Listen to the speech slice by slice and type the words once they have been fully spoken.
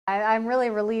I'm really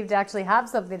relieved to actually have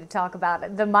something to talk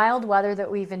about. The mild weather that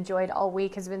we've enjoyed all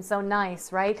week has been so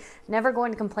nice, right? Never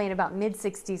going to complain about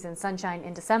mid-60s and sunshine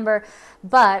in December,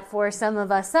 but for some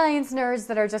of us science nerds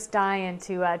that are just dying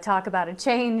to talk about a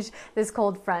change, this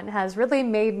cold front has really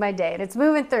made my day, and it's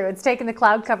moving through. It's taken the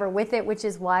cloud cover with it, which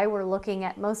is why we're looking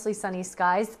at mostly sunny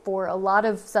skies for a lot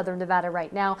of southern Nevada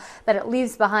right now, but it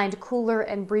leaves behind cooler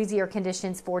and breezier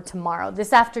conditions for tomorrow.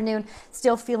 This afternoon,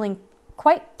 still feeling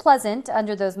quite pleasant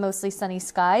under those mostly sunny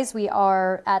skies. We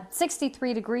are at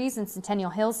 63 degrees in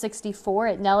Centennial Hills, 64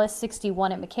 at Nellis,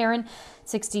 61 at McCarran,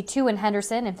 62 in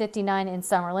Henderson, and 59 in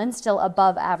Summerlin, still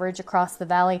above average across the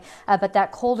valley, but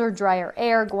that colder, drier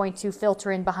air going to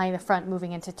filter in behind the front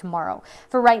moving into tomorrow.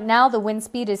 For right now, the wind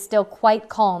speed is still quite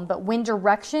calm, but wind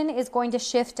direction is going to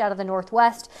shift out of the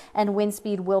northwest, and wind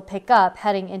speed will pick up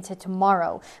heading into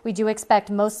tomorrow. We do expect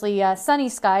mostly sunny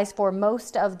skies for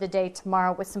most of the day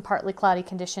tomorrow, with some partly cloudy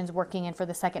conditions working in for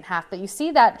the second half. But you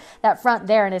see that front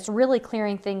there, and it's really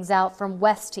clearing things out from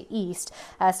west to east.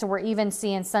 So we're even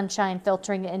seeing sunshine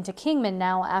filtering into Kingman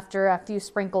now after a few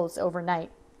sprinkles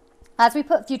overnight. As we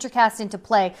put Futurecast into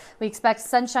play, we expect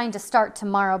sunshine to start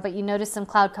tomorrow, but you notice some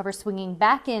cloud cover swinging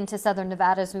back into southern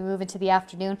Nevada as we move into the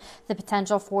afternoon, the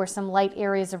potential for some light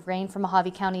areas of rain from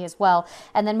Mojave County as well.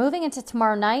 And then moving into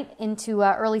tomorrow night into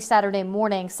early Saturday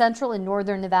morning, central and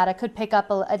northern Nevada could pick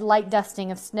up a light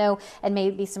dusting of snow and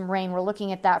maybe some rain. We're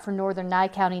looking at that for northern Nye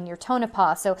County near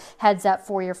Tonopah, so heads up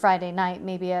for your Friday night,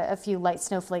 maybe a few light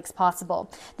snowflakes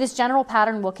possible. This general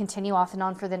pattern will continue off and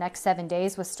on for the next 7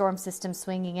 days, with storm systems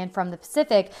swinging in from the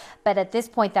Pacific, but at this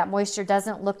point that moisture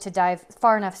doesn't look to dive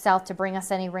far enough south to bring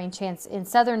us any rain chance in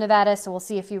southern Nevada, so we'll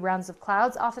see a few rounds of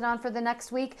clouds off and on for the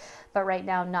next week, but right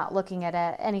now not looking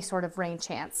at any sort of rain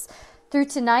chance. Through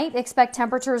tonight, expect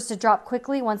temperatures to drop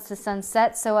quickly once the sun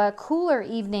sets, so a cooler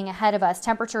evening ahead of us.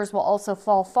 Temperatures will also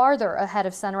fall farther ahead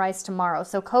of sunrise tomorrow,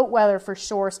 so coat weather for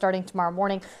sure starting tomorrow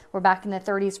morning. We're back in the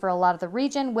 30s for a lot of the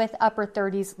region, with upper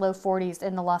 30s, low 40s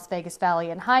in the Las Vegas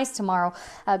Valley, and highs tomorrow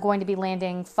going to be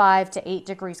landing 5 to 8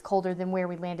 degrees colder than where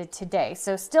we landed today.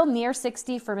 So still near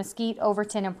 60 for Mesquite,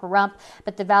 Overton, and Pahrump,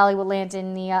 but the valley will land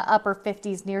in the upper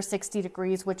 50s, near 60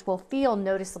 degrees, which will feel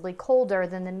noticeably colder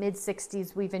than the mid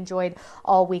 60s we've enjoyed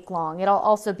all week long. It'll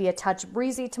also be a touch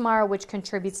breezy tomorrow, which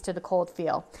contributes to the cold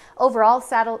feel. Overall,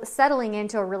 settling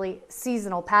into a really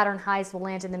seasonal pattern. Highs will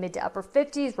land in the mid to upper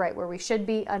 50s, right where we should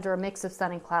be, under a mix of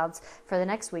sun and clouds for the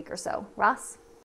next week or so. Ross?